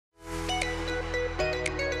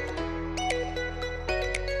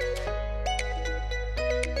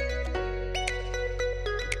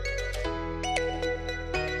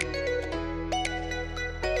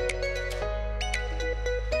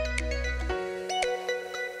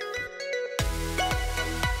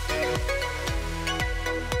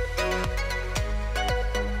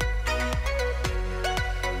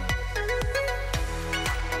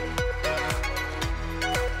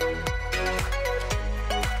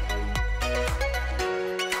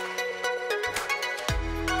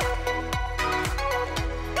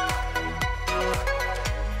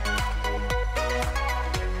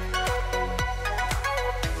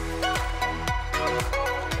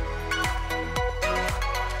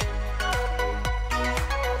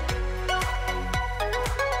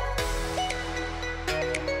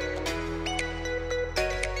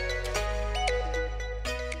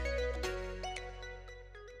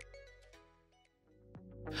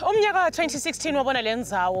Umnyaka 2016 wabona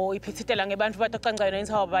lenzawo iphithitela ngebantu batoqanqayo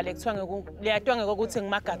nenthawo bale kuthiwa liyatwanga ukuthi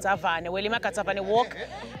ngimagadzavane. Well, Magadzavane walk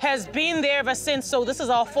has been there ever since, so this is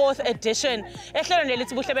our 4th edition. Ehlelo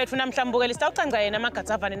lelithi Buhle Betfu namhlambukela sitawuqanqayo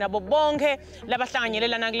namagadzavane nabo bonke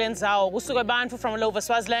labahlanganyelelana kulenzawo kusuka abantu from all over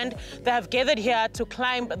Swaziland. They have gathered here to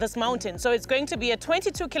climb this mountain. So it's going to be a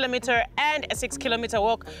 22-kilometer and a 6-kilometer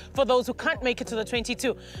walk for those who can't make it to the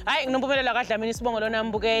 22. Hayi nginompumelelo kaDlamini Sibongo lona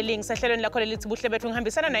mbukeli ngisehlelweni lakho lelithi Buhle Betfu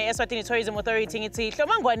ngihambisana naye eSwatini Tourism Authority ngithi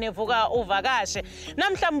hlomangwane vuka uvakashe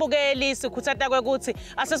namhlambukeli sikhuthata kwekuthi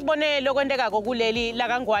asesibonele okwendekako kuleli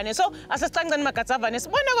lakangwane. So asesicancane Magadzavane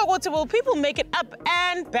sibone ukuthi will people make it up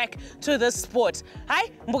and back to this sport.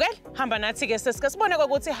 Hayi mbukeli hamba nathi ke sesibone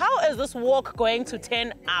ukuthi how is this walk going to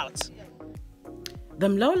turn out. The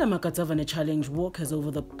Mlawula Magadzavane Challenge Walk has over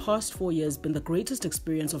the past 4 years been the greatest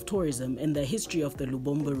experience of tourism in the history of the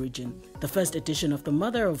Lubombo region. The first edition of the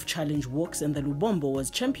Mother of Challenge Walks in the Lubombo was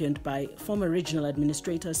championed by former Regional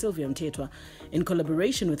Administrator Sylvia Mtetwa in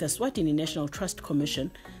collaboration with the Swatini National Trust Commission,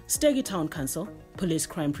 Siteki Town Council, Police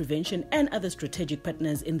Crime Prevention and other strategic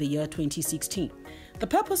partners in the year 2016. The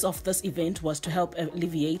purpose of this event was to help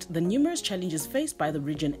alleviate the numerous challenges faced by the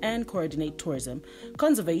region and coordinate tourism,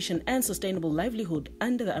 conservation and sustainable livelihood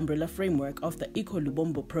under the umbrella framework of the Eco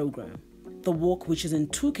Lubombo program. The walk, which is in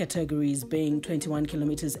 2 categories being 21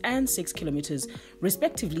 kilometers and 6 kilometers,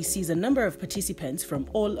 respectively sees a number of participants from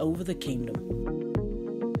all over the kingdom.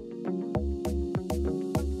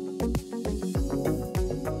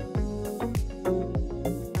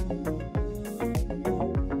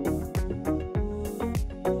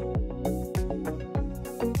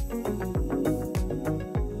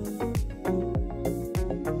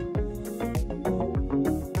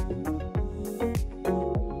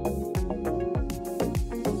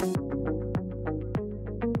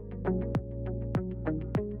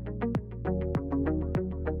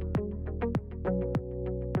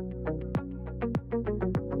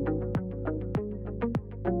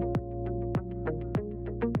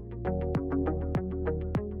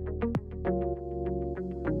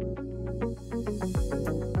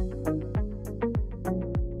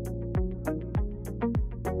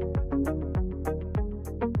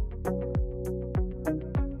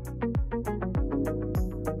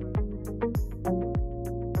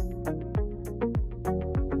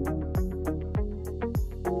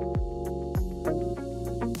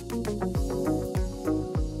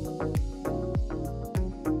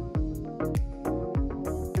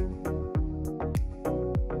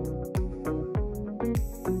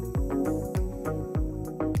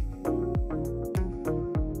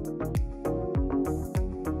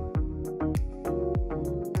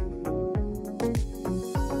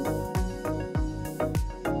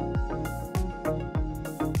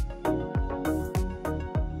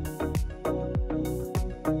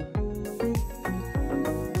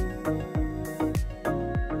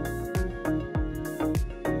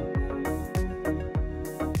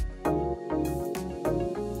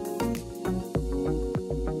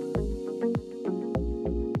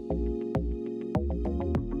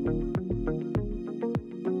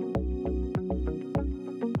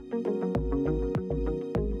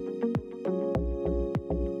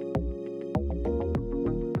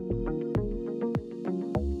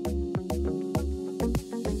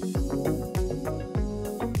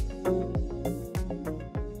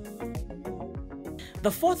 The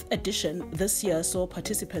 4th edition this year saw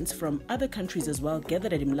participants from other countries as well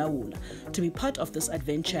gathered at Mlawula to be part of this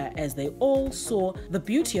adventure as they all saw the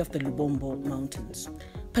beauty of the Lubombo mountains.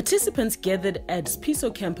 Participants gathered at Spiso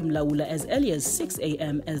Camp Mlawula as early as 6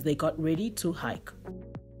 a.m. as they got ready to hike.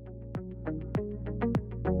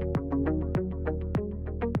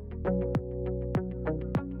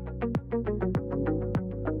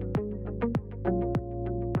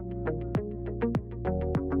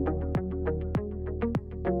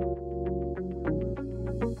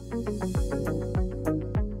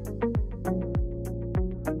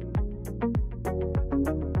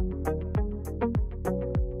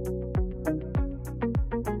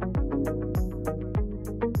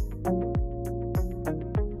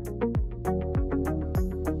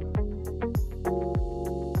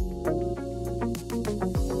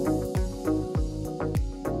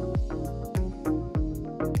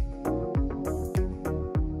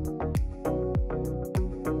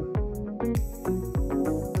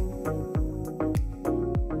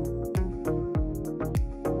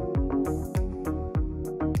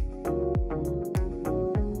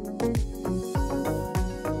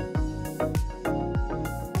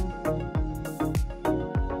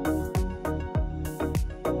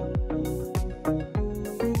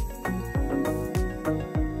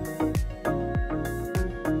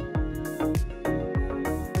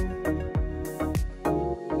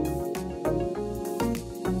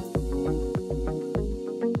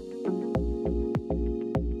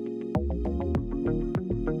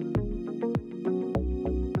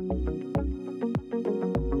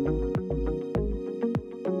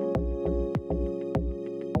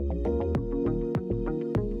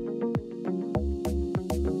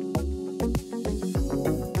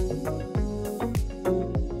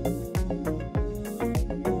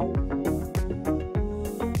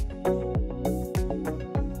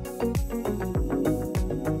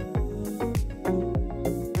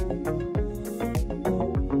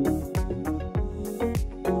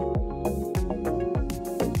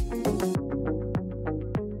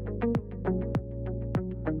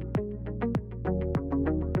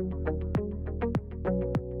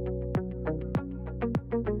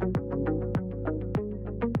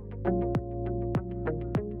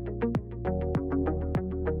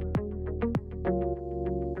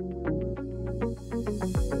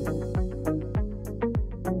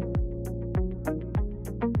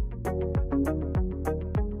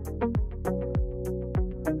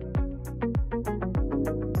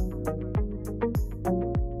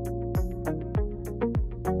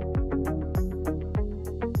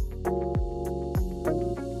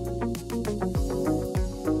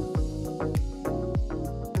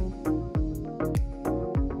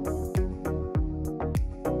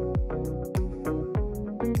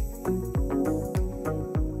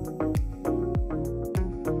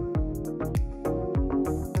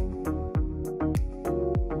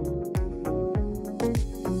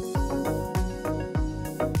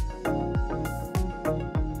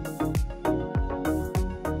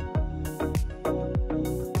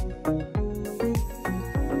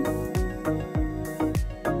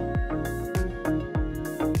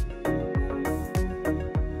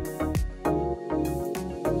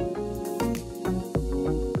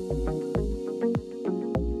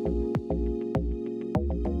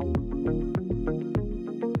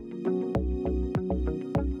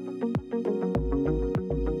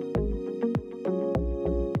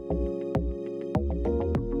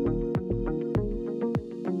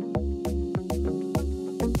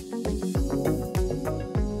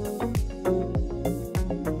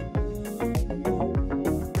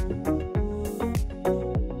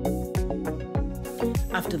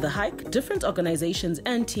 After the hike, different organizations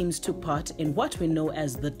and teams took part in what we know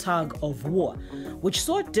as the Tug of War, which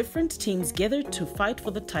saw different teams gather to fight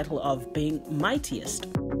for the title of being mightiest.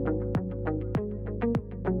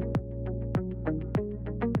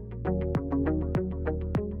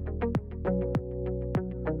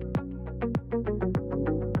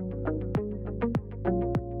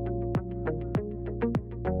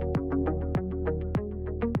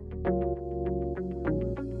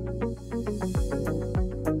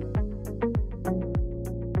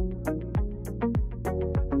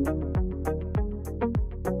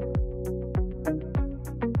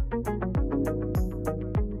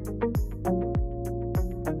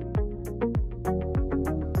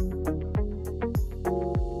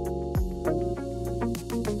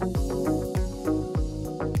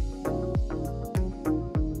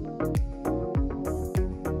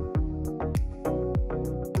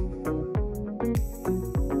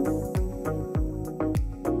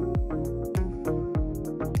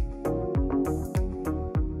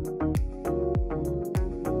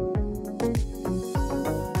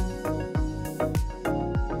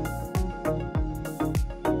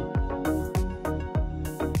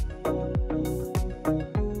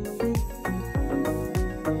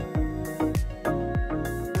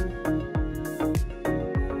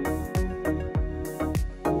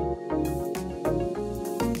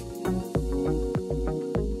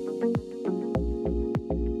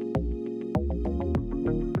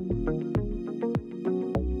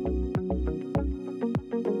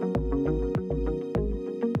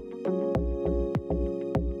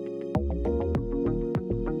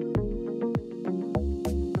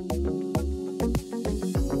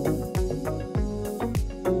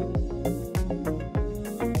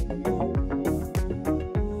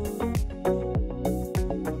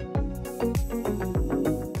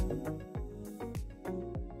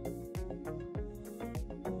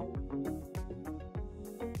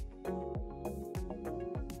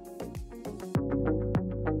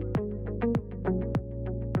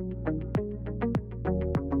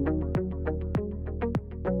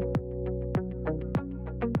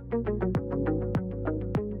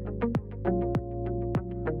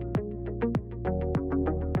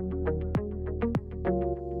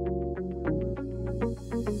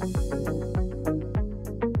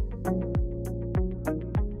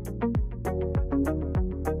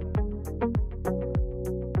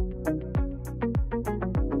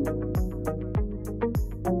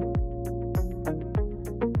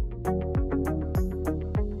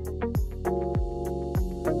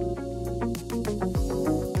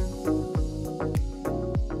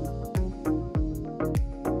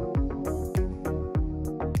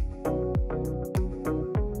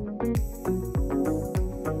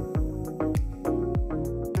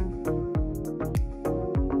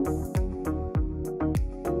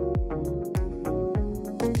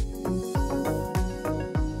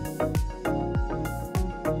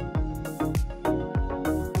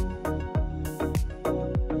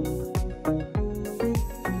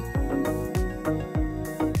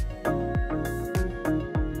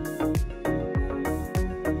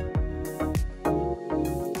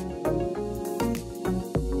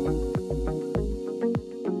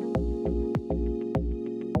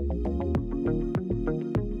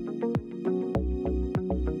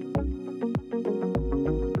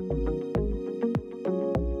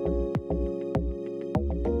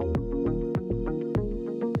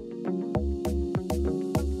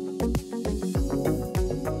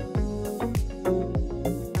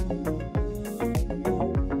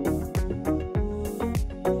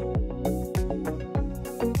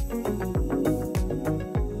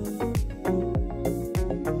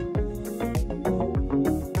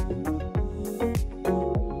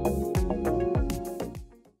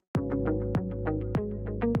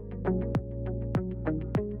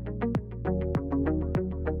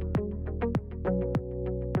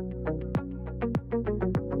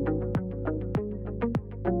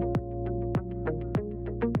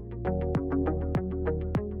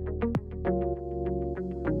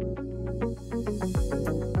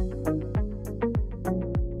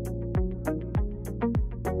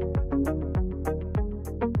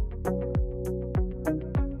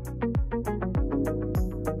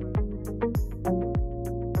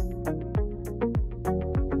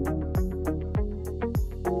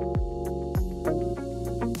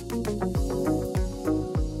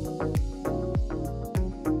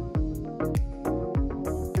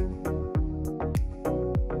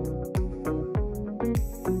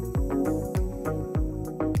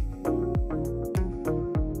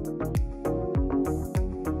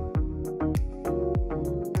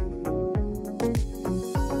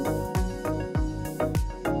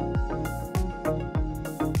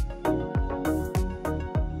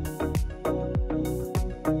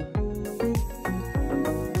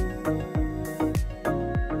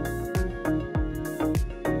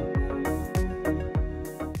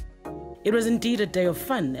 It was indeed a day of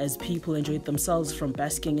fun as people enjoyed themselves from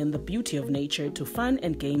basking in the beauty of nature to fun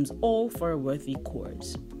and games, all for a worthy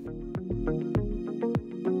cause.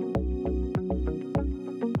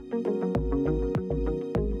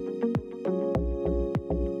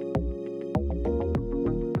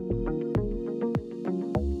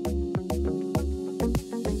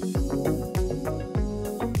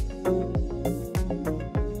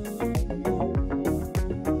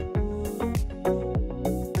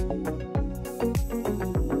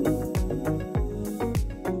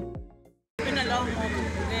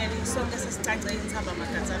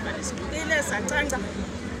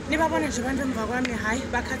 Nibabona nje abantu emva kwami hayi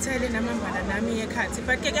bakhathele namambala nami ekhathi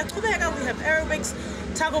but ke kuyaqhubeka we have aerobics,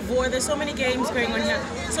 tug of war, there's so many games going on here,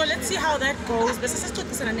 so let's see how that goes. Bese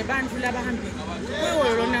sisixoxisana nebantu labahambe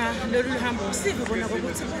kuyo lona lolu hambo sive bona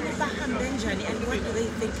ukuthi bahambe njani and what do they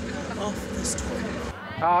think of this tour.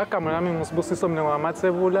 Igama lami nguSibusiso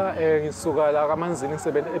Mlawula ngisuka la kaManzini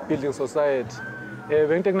ngisebenza eBuilding Society.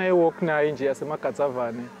 Benginte kunayo walk nayo nje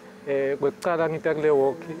yaseMagadzavane. Kwekucala ngita kule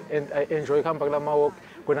walk and I enjoy kuhamba kula ma walk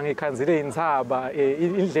kona ngikhanzile inthaba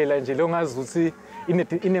indlela nje longazi ukuthi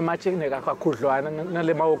inematshe kakhudlwana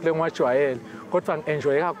nale ma walk lengwajwayele kodwa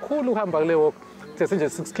ngienjoy kakhulu kuhamba kule walk nje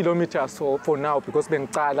 6 kilometers for now because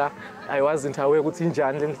bengicala I wasn't aware ukuthi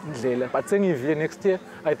injani le ndlela but sengivile next year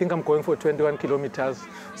I think I'm going for 21 kilometers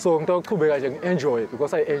so ngita ukuchubeka nje ngienjoy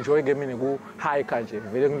because I enjoy ngemini ku hike nje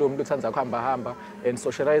vele ngilomuntu uthanda kuhamba and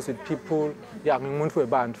socialize with people ngingumuntu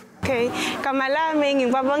webantu. Okay, kamalami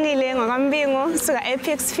ngibabongile ngokwambingo suka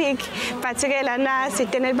ePixPic particular na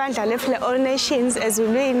sitene ibandla lefle All Nations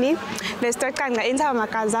ezulwini besitoqanga intaba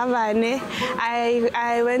Magadzavane.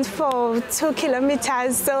 I went for 2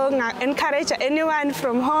 kilometers so encourage anyone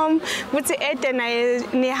from home ukuthi ede naye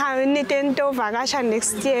nitento vakasha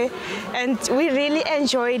next year and we really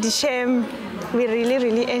enjoyed Shem. We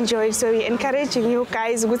really enjoyed, so we're encouraging you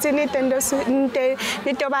guys. Happy.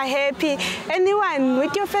 Anyone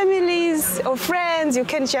with your families or friends, you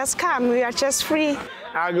can just come. We are just free.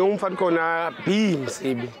 I'm from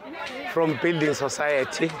Building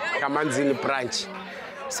Society, Kamanzini branch.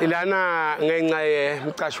 Silana ngenxa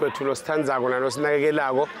mqashi wethu losithandzako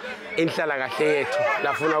nalosinakekelako inhlala kahle yethu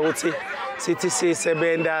lafuna ukuthi sithi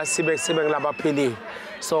sisebenza sibe ngilabaphilile.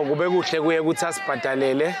 So kube kuhle kuye ukuthi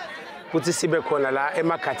asibhadalele ukuthi sibe khona la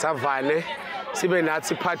eMagadzavane sibe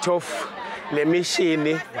nathi part of le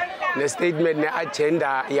mission ne statement ne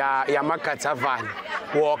agenda ya Magadzavane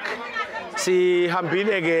walk.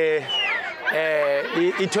 Sihambile ke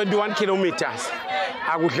i21 kilometers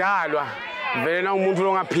akudlalwa vele na umuntu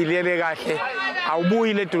longaphilele kahle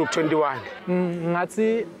awubuyile edu 21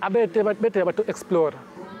 ngathi abete bato explore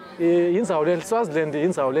indzawo le Swaziland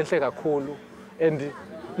indzawo lenhle kakhulu and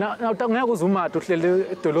na ngeke uzumata uhlele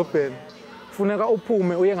edolobheni funeka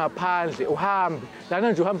uphume uye ngaphandle uhambe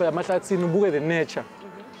lana nje uhamba emahlathini ubuke the nature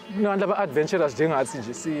nabantu aba-adventurers njengathi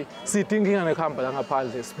nje sidinga nekuhamba la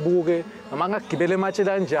ngaphandle sibuke noma ngagibela ematshe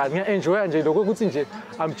kanjani ngiya-enjoya nje lokho ukuthi nje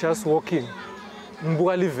I'm just walking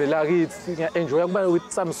ngibuka live lakithi ngiya-enjoya kuba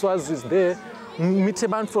with some Swazis there meet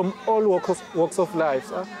abantu from all walks of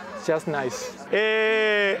life. It's just nice.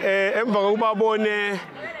 Emva kokubabone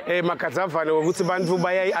Magadzavane ukuthi abantu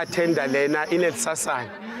bayayi-attenda lena inesasana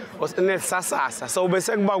onesasasa so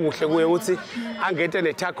bese kuba kuhle kuye ukuthi angete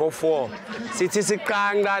ne tug of war sithi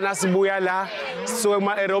siqanqa nasibuya la sisuke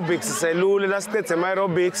kuma aerobics selule la siqedze ama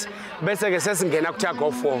aerobics bese ke sesingena ku tug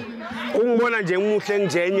of war ungibona nje umuhle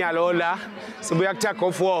njenjalo la sibuya ku tug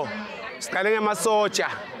of war siqale ngemasoja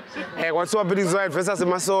kwathiwa Building versus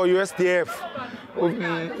emaso USDF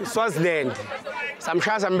Swaziland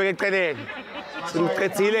samshaya sambeka eceleni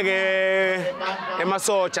simqedile ke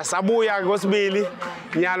emasoja sabuya kwesibili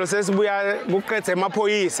nyalo sesibuya kuqedze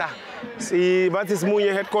emaphoyisa sibathi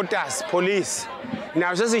simunye headquarters police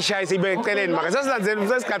nayo sesishaya sibeke eceleni maka sesilandzela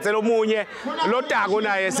sesigatsela omunye lotako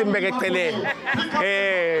naye simbeke eceleni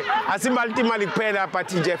asimbaliti imali kuphela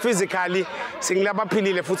but nje physically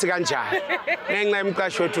singilabaphilile futhi kanjani ngenxa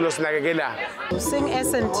yemqashi wethu losinakekelayo sing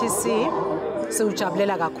SNTC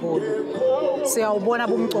siujabulela kakhulu siyawubona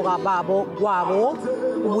bumcoka babo kwabo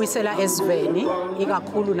ubuyisela esiveni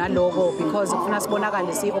ikakhulu naloko because kufuna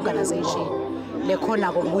sibonakalise iorganization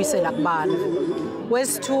lekhona kokubuyisela kubantu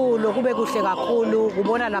wesithulo kube kuhle kakhulu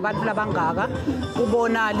kubona labantu labangaka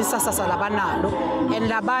kubona lisasasa labanalo and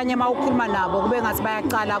labanye mawukhuluma nabo kube ngathi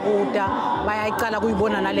bayaqala kuda bayaqala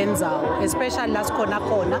kuyibona nalendzawo especially la sikhona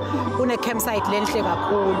khona kune campsite lenhle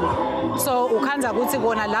kakhulu so ukhanza ukuthi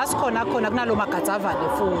kona la sikhona khona kunalo Magadzavane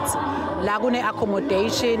futhi la kune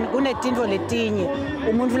accommodation kune tindlo letinye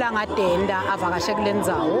umuntu la ngadenda avakashe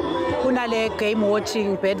kulendzawo kunale game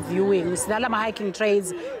watching, bird viewing, silala ama hiking working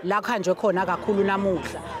trades la khanjwe khona kakhulu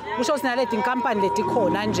namuhla kusho sinaleti inkampani leti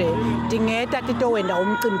khona nje dingeta titowenda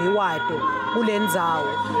umcimbi wato kulendzawo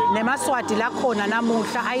nemaswati la khona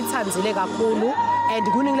namuhla ayithanzile kakhulu and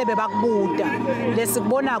kuningi lebe bakubuda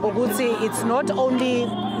lesikubonako ukuthi it's not only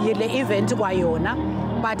le event kwayona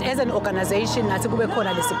but as an organization nathi kube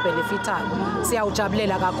khona lesibhenefitako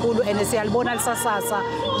siyawujabulela kakhulu and siyalibona lisasasa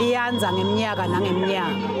liyanza ngeminyaka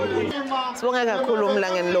nangeminyaka. Sibonga kakhulu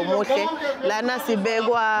umlangeni lo muhle lana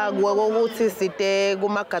sibekwa ukuthi site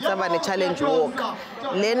kuMagadzavane challenge walk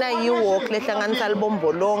lena yi-walk lehlanganisa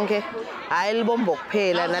Lubombo lonke hayi Lubombo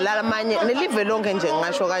kuphela nalamanye nelive lonke nje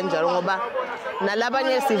ngisho kanjalo ngoba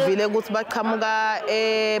nalabanye sivile ukuthi baqhamuka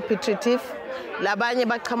ePitritif labanye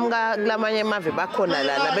baqhamuka kulamanye emave bakhona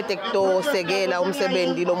lana bete kutosekela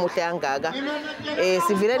umsebenzi lomuhle kangaka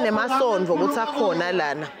sivile nemasondvo ukuthi akhona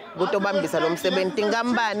lana kutobambisa lo msebenzi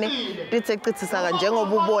inkampani lithecithisa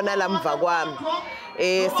njengoba ubona lamva kwami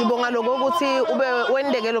sibonga lokho ukuthi ube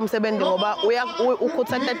wendeke lo msebenzi ngoba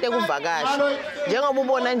ukhuthaza tekuvakasha njengoba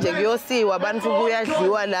ubona nje kuyosiwa abantu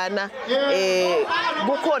kuyadliwa lana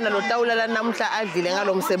kukhona lo tawula la namhla adlile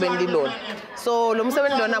ngalo msebenzi lona so lo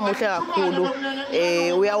msebenzi lona muhle kakhulu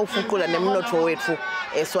uyawufuqula nemnotho wethu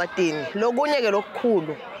eSwatini lokunye ke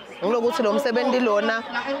lokukhulu ngilokuthi lo msebenzi lona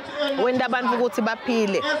wenda abantu ukuthi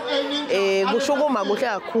baphile kushukuma kuhle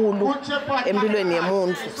kakhulu empilweni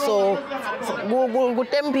yemuntu so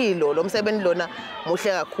kutempilo lo msebenzi lona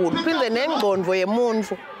muhle kakhulu phinde nengqondo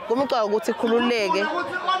yemuntu kumcwa ukuthi ikhululeke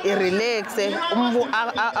irelaxe umuntu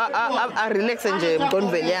relaxe nje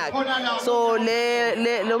emqondweni yakhe so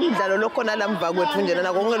lo mdlalo lokhona lamva kwethu nje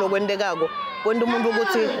na konke lokwendekako kwenda umuntu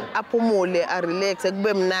ukuthi aphumule relaxe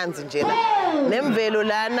kube mnanzi njena nemvelo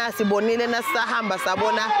lana sibonile nasahamba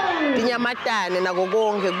sabona inyamatane nako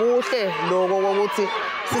konke kuhle lokho ukuthi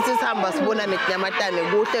sithi sihamba sibona nezinyamatane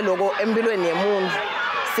kuhle lokho empilweni yemuntu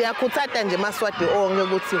siyakhuthaza nje maswati onke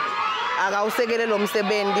ukuthi akawusekele lo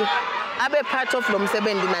msebenzi abe part of lo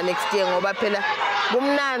msebenzi na next year ngoba phela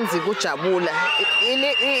kumnanzi kujabula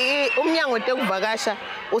umnyango wetekuvakasha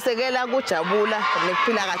usekela kujabula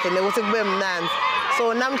nekuphila kahle nekuthi kube mnanzi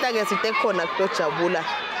so namhla ke sithe khona kutojabula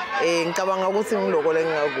ngicabanga ukuthi ngiloko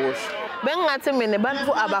lengingakusho bengathi mina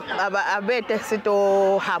abantu abete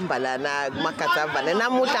sitohamba lana kuMagadzavane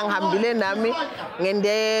namuhla ngihambile nami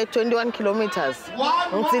ngende 21 kilometers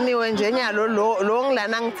ngitsiniwe nje nyalo lo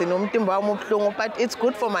ngilana ngitsina umtimba wami ubhlungu but it's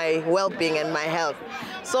good for my well-being and my health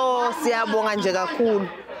so siyabonga nje kakhulu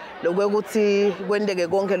lokuthi kwendeke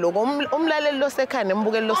konke lokho umlaleli losekhaya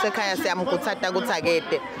nembukeli losekhaya siyamkhuthaza ukuthi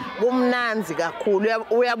akede kumnanzi kakhulu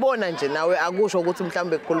uyabona nje nawe akusho ukuthi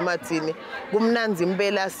mhlambe ekhuluma thini kumnanzi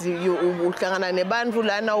impela uhlangana nebantu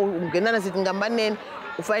lana ungenana sithi ngambaneni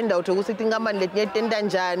ufind out ukuthi inkampani letinye tenta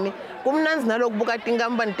njani kumnanzi nalokubuka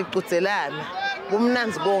inkampani ticutselana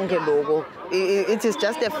kumnanzi konke lokho it is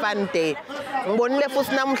just a fun day ngibonile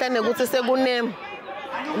futhi namhlanje ukuthi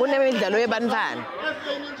kunemidlalo yebantwana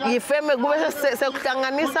yifeme kube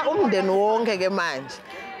sekuhlanganisa umndeni wonke ke manje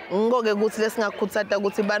ngoke ukuthi lesingakhuthaza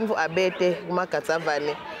ukuthi abantu abete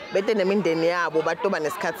kuMagadzavane bete nemindeni yabo batoba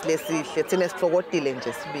nesikhathi lesihle thina sifokotile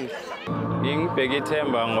nje sibili ngibheka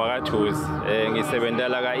ithemba ngwakathusi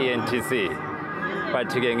ngisebenzela ka ENTC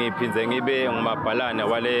but ke ngiphinze ngibe ngumabhalane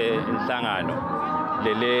wale inhlangano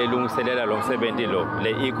lele lungiselela lo msebenzi lo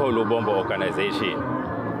le Lubombo organization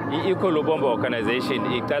Lubombo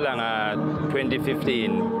organization iqala nga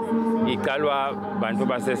 2015 iqalwa bantu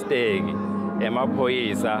base Siteki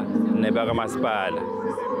emaphoyisa nebakamasipala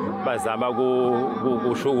bazama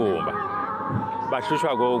kushukuma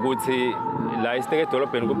bahlushwa ukuthi la Siteki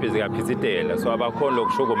edolobheni kubhizi kaphithitela so abakhona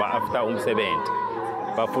lokushukuma after umsebenzi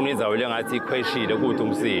bafuna inzawo lengathi ikhweshile ukuthi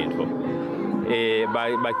umsindvo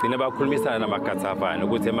bagcina bakhulumisana naMagadzavane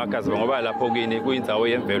ukuthi eMagadzavane ngoba lapho kini kuyindzawo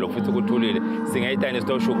yemvelo futhi kuthulile singayitani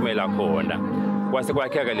sitoshukumela khona kwase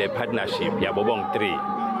kwakheka le partnership yabo bonke 3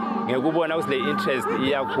 ngekubona ukuthi le interest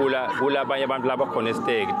iyakhula kulabanye abantu labakhona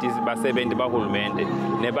eSiteki basebenzi bahulumende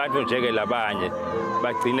nebantu njeke labanye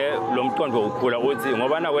bagcine lo mqondo ukhula uthi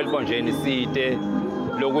ngoba na welbonjeni site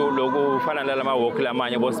lokufana nalama walk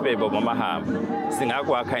lamanye bosibebe bomahamba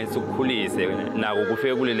singakwakha insukukhulise nako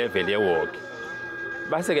kufike kule level ye walk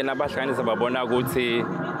base ke nabahlanganisa babona ukuthi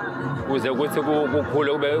kuze ukuthi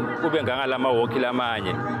kukhule kube ngangalama walk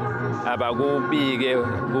lamanye abakubike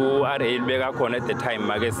ku RA beka khona at the time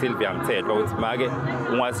make Sylvia Mthethwa ukuthi make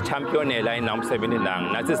ungasichampionela ina umsebenzi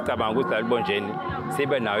langa nathi sicabanga ukuthi lalibonjeni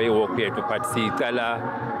sibe nawe iwalk yethu but sicala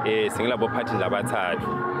singilabo party labathathu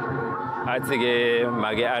athi ke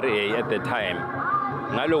make RA at the time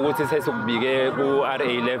ngalokuthi sesikubike ku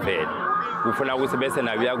RA level ufuna ukuthi bese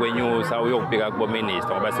nayo uyakwenyusa uyokubika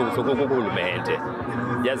kubominister ngoba sokuhulumente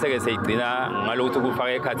yase-ke seyigcina ngalokuthi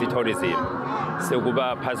kufaka ekhathi tourism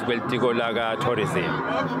sekuba phasi kwelitiko laka-tourism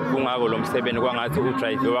kungako lo msebenzi kwangathi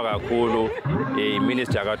udrayiviwa kakhulu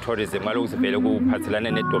iminister ka-tourism ngalokuthi vele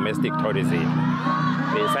kuphathelane ne-domestic tourism.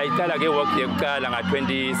 Sayiqala-ke work yokuqala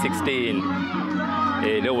nga-2016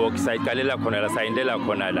 le work sayiqalela khona la sayintela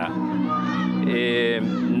khona la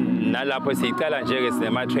nalapho siyiqala nje-ke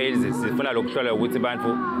sinema-trails sifuna lokuhlola ukuthi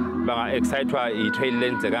abantu banga-excitwa i-trail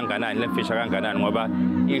lenze kanganani lemfisha kanganani ngoba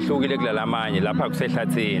ihlukile kulalamanye lapha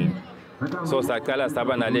kusehlathini. So saqala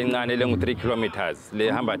saba nalencane lengu-3 kilometers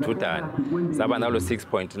lehamba thudana saba nalo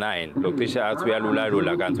 6.9 lokucishe athi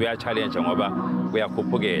uyalula kanti uya-challenge ngoba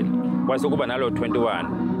uyakhuphukela kwase kuba nalo 21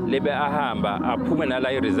 lebe ahamba aphume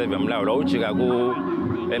nala i-reserve Mlawula ujika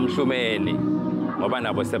Mhlumeni ngoba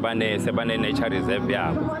nabo sebane nature reserve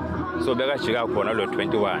yabo so bekajika khona lo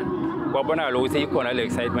 21 kwabonakala ukuthi ikhona le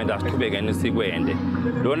excitement asiqhubekeni sikwende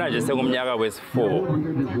lona nje sengumnyaka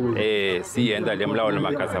wesi4 siyenza le Mlawula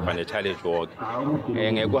Magadzavane challenge walk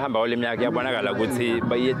ngekuhamba kwale minyaka yabonakala ukuthi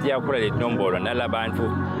iyakhula le nombolo nalabantu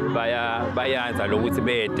bayanza lokuthi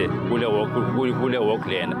bede kule walk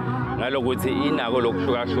lena ngalokuthi inako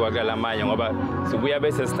lokuhlukahluka kalamanye ngoba sibuya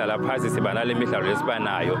bese sihlala phansi siba nale midlalo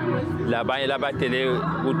lesibanayo labanye labadele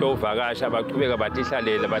utovakasha baqhubeka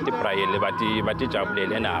batihlalele batibrayele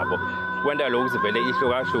batijabulele nabo kwenda lokuthi vele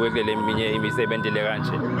ihlukahluke kule minye imisebenzi le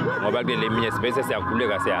kanje ngoba kule minye sibese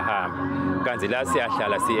siyakhuleka siyahamba kanti la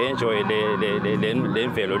siyahlala si-enjoy le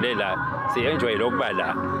mvelo lela si-enjoy lokuba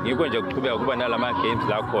la ngikho nje kuqhubeka kuba nalama games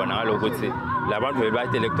la khona ngalokuthi labantu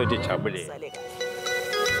bebatele kuthi jabulele.